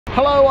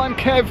Hello, I'm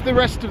Kev. The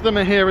rest of them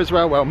are here as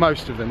well. Well,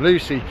 most of them.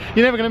 Lucy.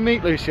 You're never going to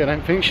meet Lucy, I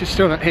don't think. She's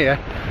still not here.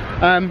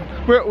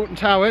 We're at Alton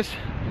Towers.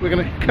 We're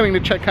coming to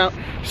check out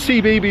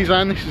CBeebies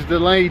Land. This is the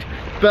delayed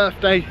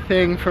birthday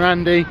thing for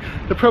Andy.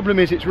 The problem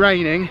is it's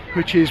raining,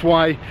 which is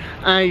why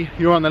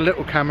you're on the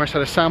little camera, so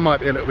the sound might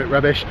be a little bit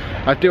rubbish.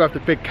 I do have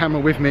the big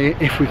camera with me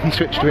if we can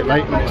switch to it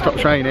late when it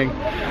stops raining,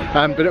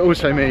 but it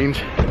also means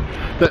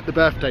that the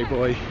birthday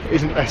boy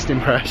isn't best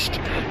impressed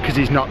because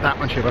he's not that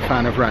much of a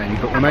fan of rain.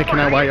 But we're making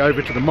our way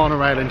over to the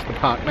monorail into the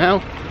park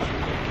now.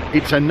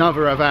 It's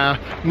another of our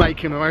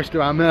making the most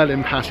of our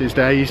Merlin passes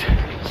days,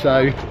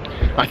 so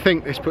I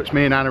think this puts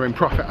me and Anna in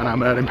profit on our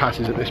Merlin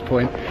passes at this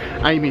point.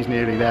 Amy's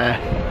nearly there.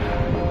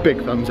 Big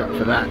thumbs up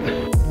for that.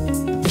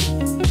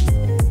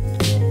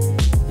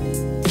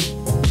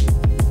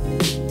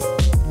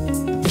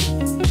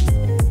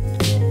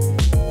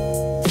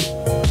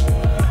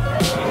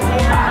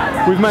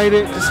 We've made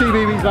it to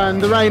CBeebies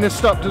Land. The rain has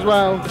stopped as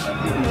well.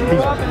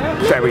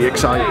 He's very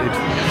excited.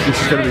 This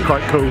is going to be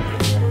quite cool.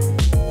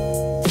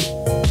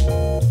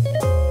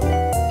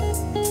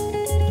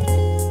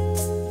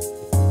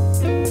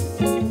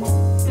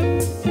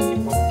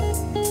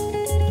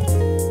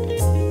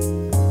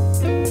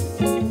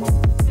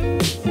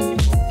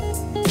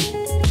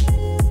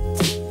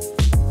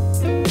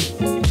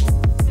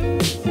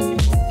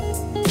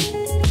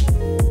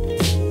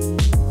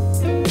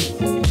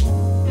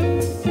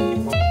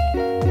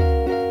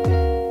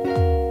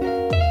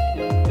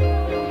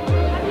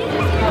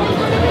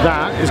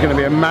 That is going to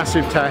be a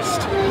massive test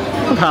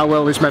of how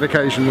well this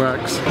medication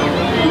works.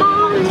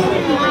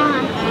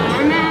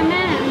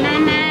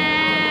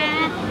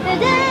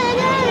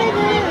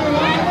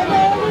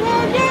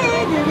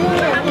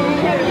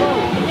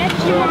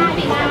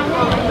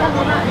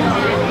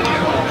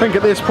 I think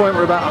at this point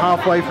we're about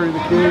halfway through the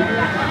queue.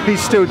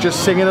 He's still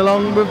just singing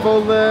along with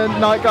all the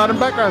night garden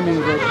background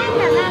music.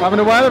 Having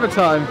a whale of a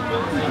time.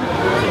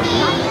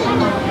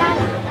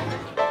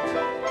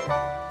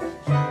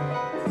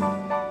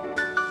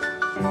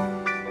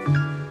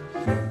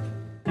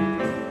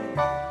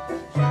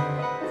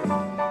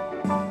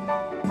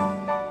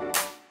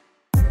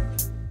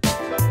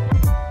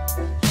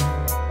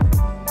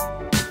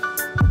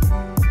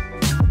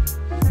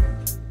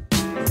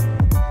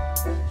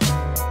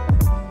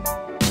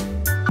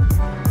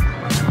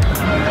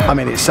 I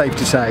mean, it's safe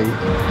to say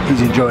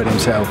he's enjoyed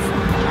himself.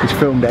 He's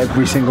filmed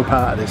every single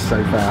part of this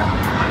so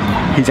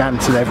far. He's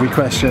answered every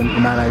question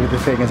the man over the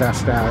thing has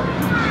asked out.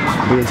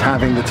 He is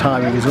having the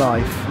time of his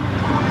life.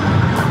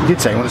 He did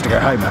say he wants to go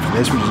home after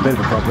this, which is a bit of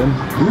a problem.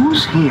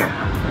 Who's here?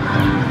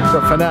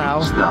 But for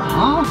now, It's the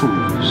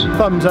Harpoons.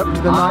 thumbs up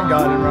to the night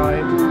garden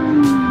ride.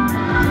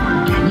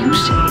 Can you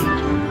say it?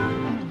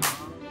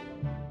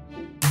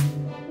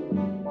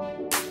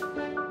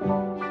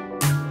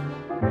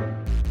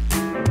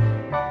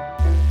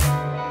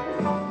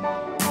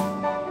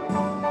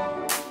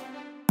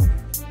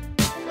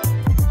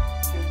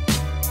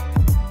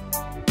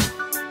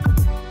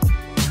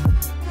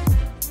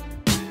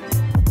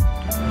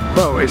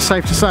 Well, it's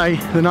safe to say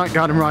the night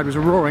garden ride was a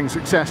roaring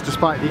success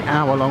despite the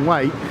hour-long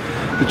wait.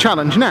 The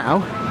challenge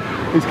now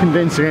is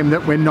convincing him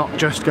that we're not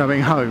just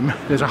going home.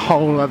 There's a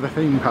whole other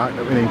theme park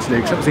that we need to do,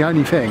 because that was the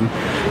only thing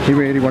he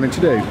really wanted to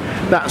do.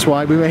 That's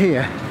why we were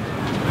here.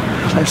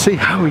 Let's see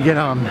how we get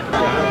on.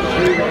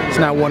 It's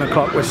now 1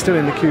 o'clock, we're still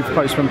in the queue for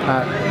Postman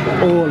Pat.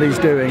 All he's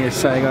doing is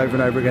saying over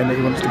and over again that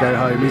he wants to go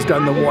home. He's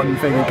done the one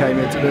thing he came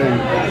here to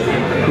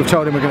do. We've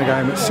told him we're going to go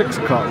home at 6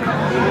 o'clock.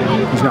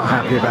 He's not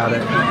happy about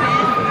it.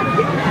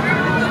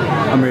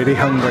 I'm really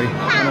hungry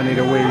and I need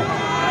a wee.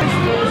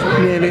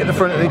 Nearly at the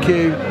front of the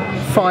queue,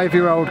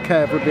 5-year-old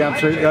Kev would be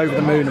absolutely over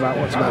the moon about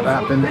what's about to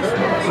happen.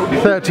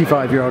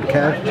 35-year-old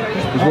Kev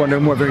is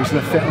wondering whether he's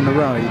going to fit on the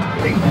ride.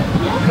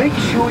 Make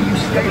sure you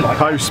stay like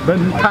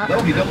Postman Pat,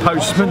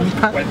 Postman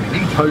Pat,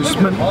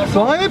 Postman.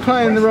 Why are they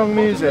playing the wrong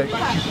music?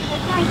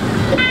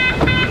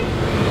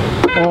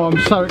 Oh,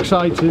 I'm so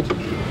excited.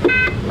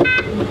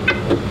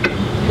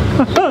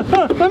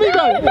 Let me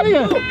go, let me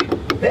go.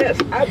 this.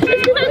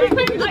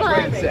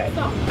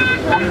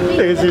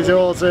 This is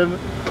awesome.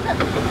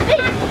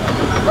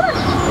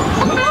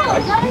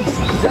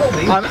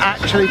 I'm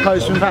actually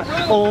Postman Pat,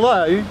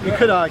 although you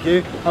could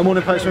argue I'm one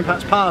of Postman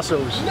Pat's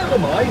parcels.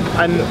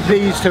 And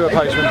these two are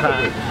Postman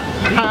Pat.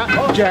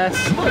 Pat, Jess,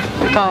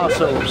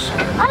 parcels.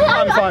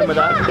 I'm fine with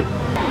that.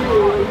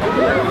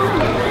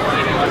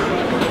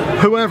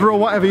 Whoever or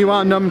whatever you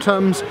are,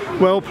 num-tums,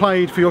 well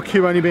played for your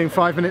queue only being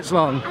 5 minutes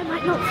long. I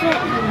might not fit.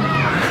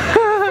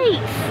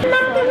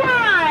 Number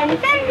one,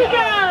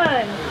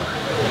 Pentagon!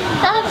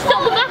 I'll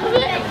stop the back of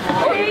it.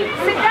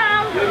 Sit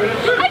down.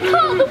 I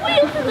can't, the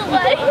wheel's in the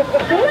way.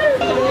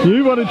 You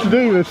wanted to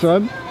do this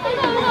one.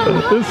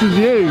 This is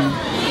you. I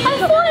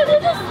thought it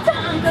would just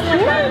stand. Number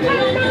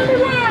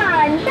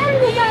one,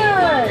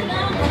 Pentagon!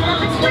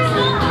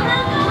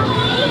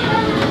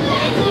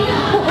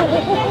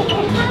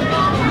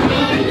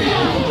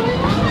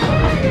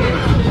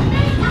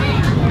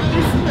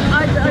 I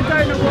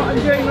don't know what I'm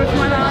doing with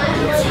my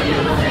life.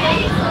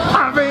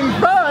 Having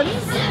fun!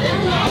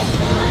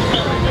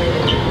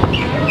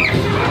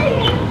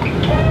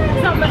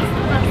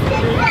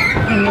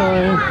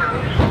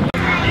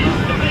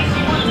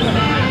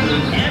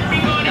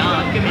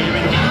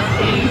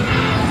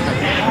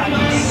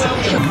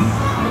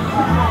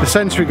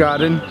 sensory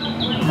garden,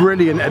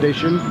 brilliant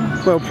addition.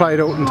 Well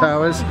played, Alton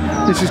Towers.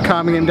 This is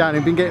calming him down.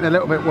 He'd been getting a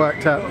little bit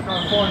worked up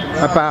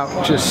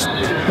about just,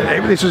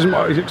 this wasn't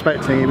what he was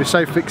expecting. He was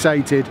so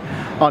fixated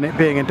on it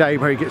being a day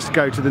where he gets to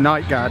go to the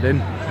night garden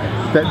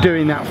that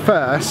doing that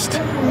first,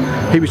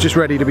 he was just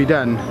ready to be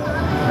done.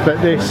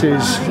 But this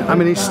is, I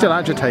mean, he's still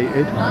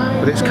agitated,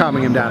 but it's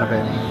calming him down a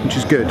bit, which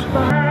is good.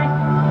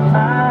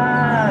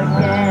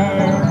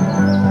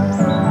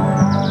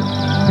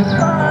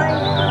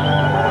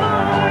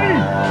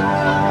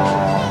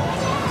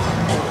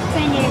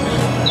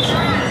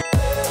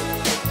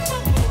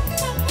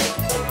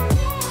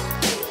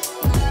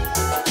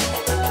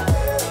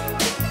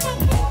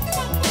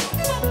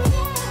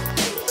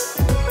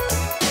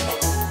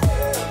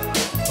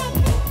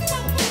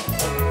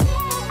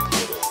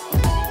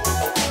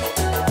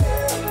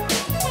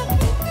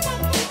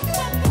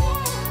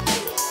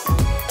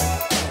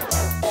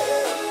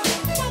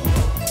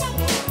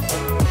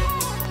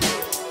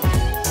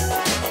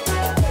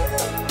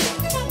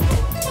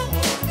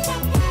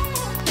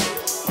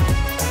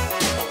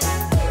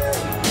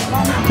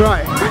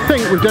 Right, I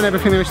think we've done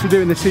everything there is to do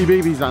in the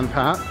CBeebies Land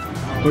part.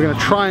 We're going to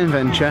try and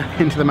venture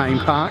into the main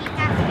park.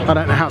 I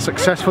don't know how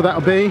successful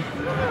that'll be,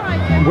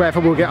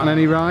 whether we'll get on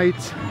any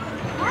rides.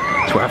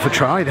 It's worth a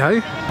try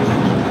though.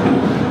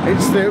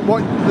 It's the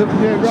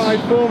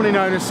ride formerly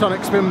known as Sonic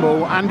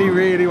Spinball. Andy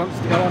really wants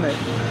to go on it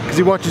because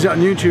he watches it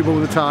on YouTube all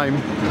the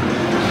time.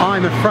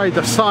 I'm afraid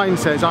the sign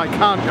says I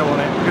can't go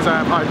on it because I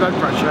have high blood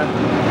pressure.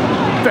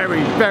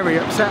 Very, very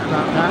upset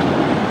about that.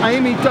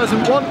 Amy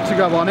doesn't want to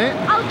go on it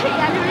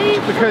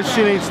because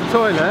she needs the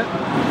toilet.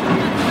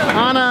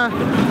 Anna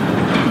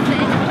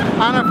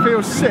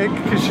feels sick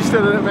because she's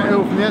still a little bit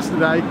ill from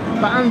yesterday,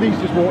 but Andy's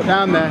just walked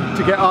down there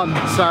to get on,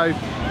 so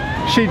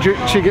she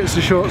gets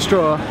the short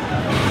straw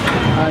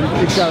and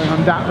is going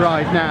on that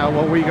ride now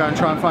while we go and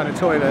try and find a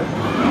toilet.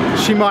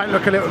 She might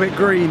look a little bit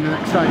green the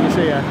next time you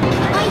see her.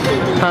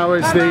 How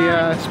is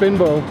the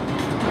spinball?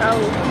 No.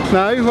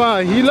 No? Why?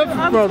 You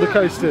love roller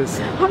coasters.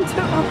 I'm too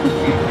old.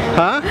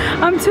 Huh?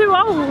 I'm too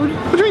old.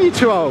 What do you mean you're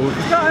too old?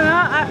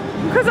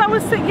 Because I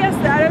was sick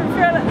yesterday, I don't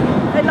feel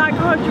it like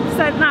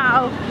 100%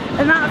 now.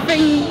 And that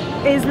thing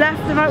is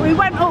left and right. We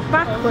went up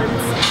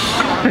backwards.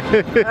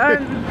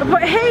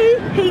 But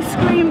he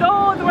screamed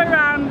all the way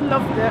around,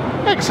 loved it.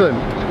 Excellent.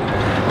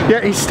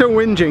 Yeah, he's still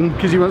whinging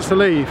because he wants to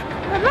leave.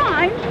 At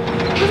 9?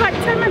 It was like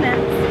 10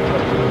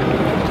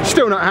 minutes.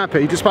 Still not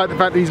happy, despite the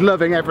fact that he's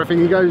loving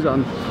everything he goes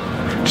on.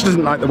 She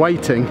doesn't like the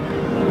waiting.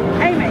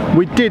 Amy.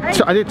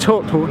 I did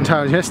talk to Alton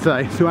Towers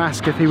yesterday to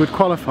ask if he would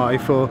qualify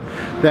for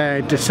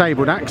their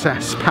disabled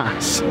access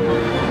pass.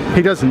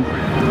 He doesn't.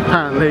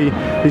 Apparently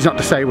he's not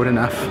disabled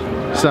enough.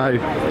 So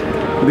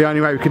the only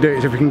way we could do it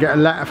is if we can get a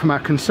letter from our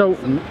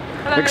consultant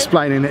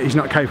explaining that he's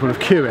not capable of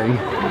queuing.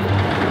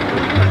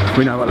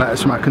 We know what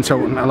letters from our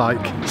consultant are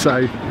like.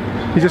 So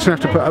he's just going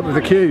to have to put up with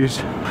the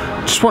queues.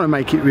 Just want to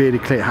make it really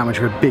clear how much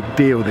of a big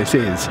deal this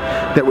is,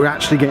 that we're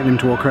actually getting him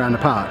to walk around the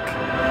park.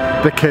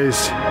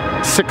 Because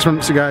 6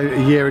 months ago,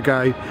 a year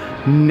ago,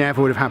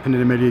 never would have happened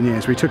in a million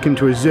years. We took him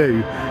to a zoo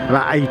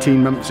about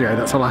 18 months ago.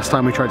 That's the last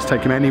time we tried to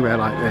take him anywhere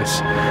like this.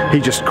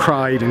 He just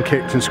cried and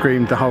kicked and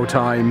screamed the whole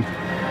time.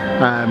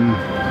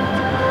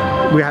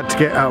 We had to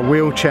get a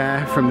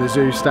wheelchair from the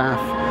zoo staff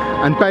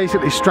and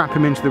basically strap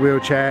him into the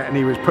wheelchair, and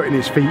he was putting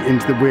his feet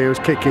into the wheels,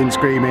 kicking,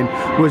 screaming,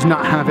 was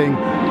not having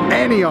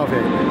any of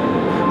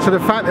it. So the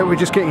fact that we're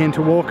just getting him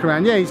to walk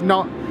around, yeah, he's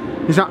not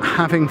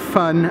having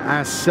fun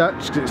as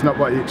such, because it's not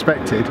what he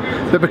expected,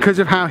 but because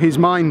of how his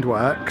mind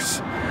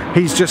works,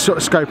 he's just sort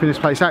of scoping this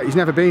place out. He's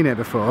never been here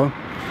before.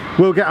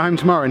 We'll get home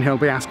tomorrow and he'll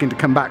be asking to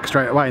come back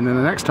straight away, and then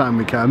the next time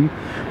we come,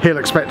 he'll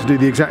expect to do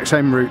the exact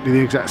same route, do the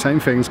exact same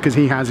things, because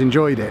he has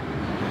enjoyed it.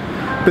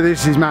 But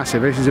this is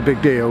massive, this is a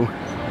big deal,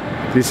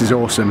 this is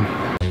awesome.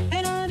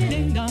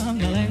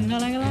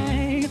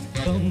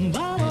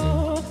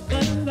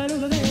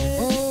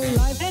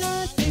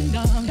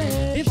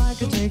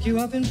 You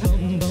up in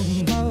boom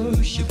boom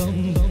bosh,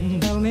 boom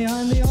boom. Tell me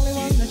I'm the only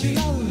one that you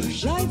know.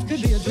 Life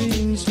could be a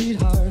dream,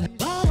 sweetheart.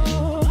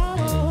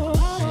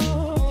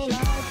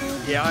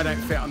 Yeah, I don't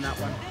fit on that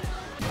one.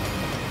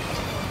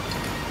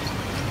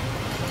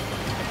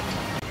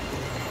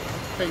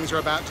 Things are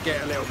about to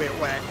get a little bit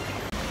wet.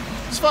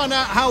 Let's find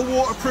out how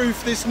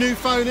waterproof this new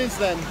phone is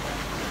then.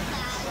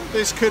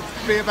 This could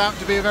be about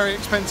to be a very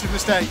expensive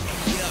mistake.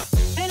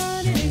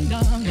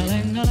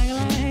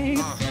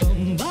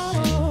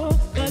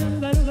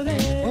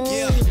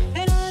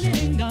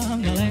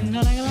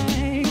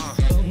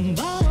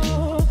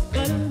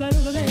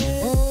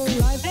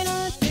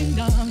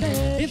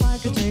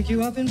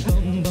 You up in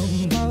boom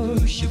boom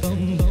bosh,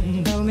 boom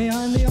boom. Tell me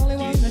I'm the only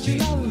one that you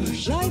know.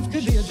 Life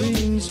could be a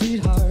dream,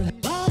 sweetheart.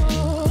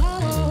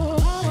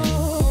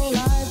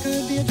 Life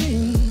could be a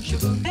dream.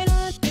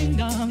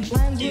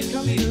 Plans would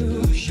come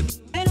true.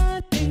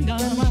 Spend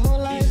my whole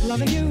life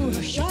loving you.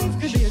 Life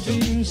could be a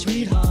dream,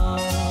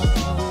 sweetheart.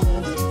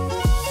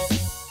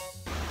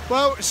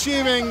 Well,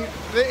 assuming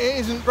that it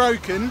isn't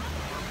broken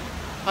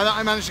and that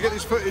I managed to get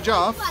this footage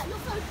off,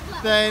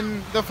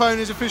 then the phone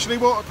is officially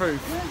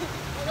waterproof.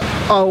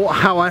 Oh,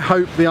 how I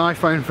hope the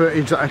iPhone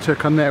footage that I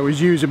took on there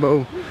was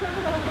usable,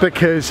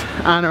 because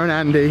Anna and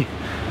Andy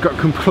got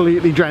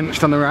completely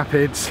drenched on the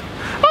rapids.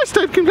 I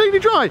stayed completely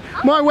dry.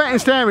 My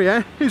wettest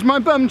area is my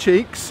bum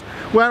cheeks,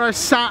 where I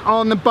sat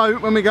on the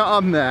boat when we got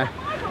on there.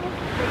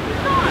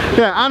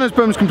 Yeah, Anna's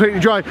bum's completely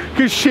dry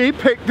because she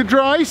picked the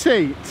dry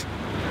seat.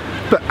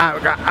 But I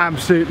got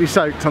absolutely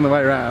soaked on the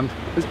way around.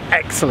 It was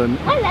excellent.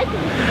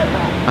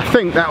 I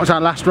think that was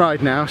our last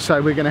ride now,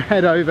 so we're going to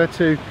head over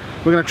to,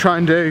 we're going to try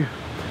and do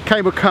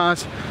cable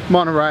cars,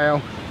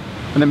 monorail,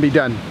 and then be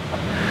done.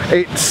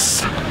 It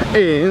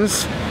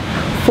is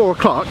 4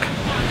 o'clock.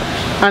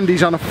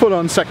 Andy's on a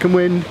full-on second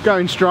wind,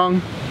 going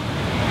strong.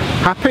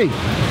 Happy.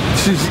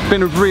 This has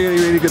been a really,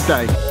 really good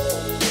day.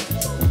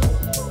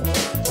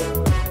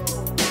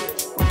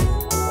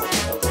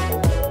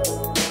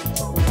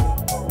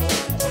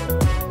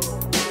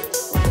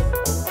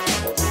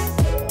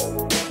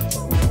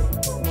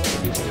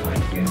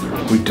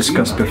 We've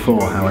discussed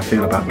before how I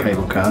feel about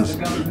cable cars,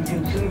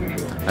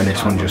 and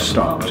this one just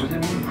stopped.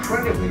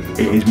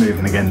 It is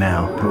moving again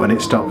now, but when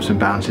it stops and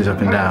bounces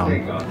up and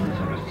down,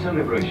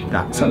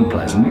 that's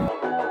unpleasant.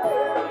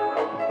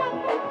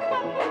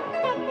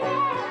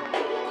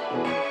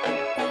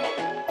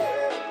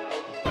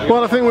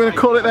 Well, I think we're going to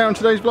call it there on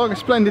today's vlog. A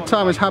splendid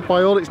time was had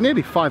by all. It's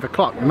nearly 5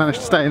 o'clock. We managed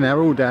to stay in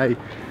there all day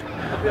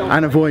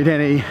and avoid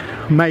any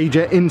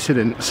major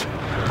incidents.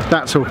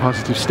 That's all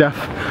positive stuff.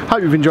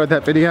 Hope you've enjoyed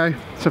that video.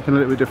 Something a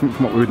little bit different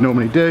from what we would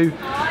normally do.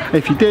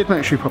 If you did,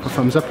 make sure you pop a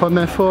thumbs up on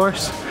there for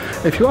us.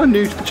 If you are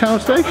new to the channel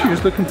today, if you're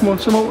just looking for more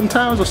some Alton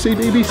Towers or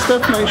CBeebies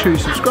stuff, make sure you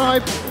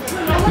subscribe.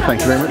 And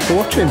thank you very much for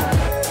watching.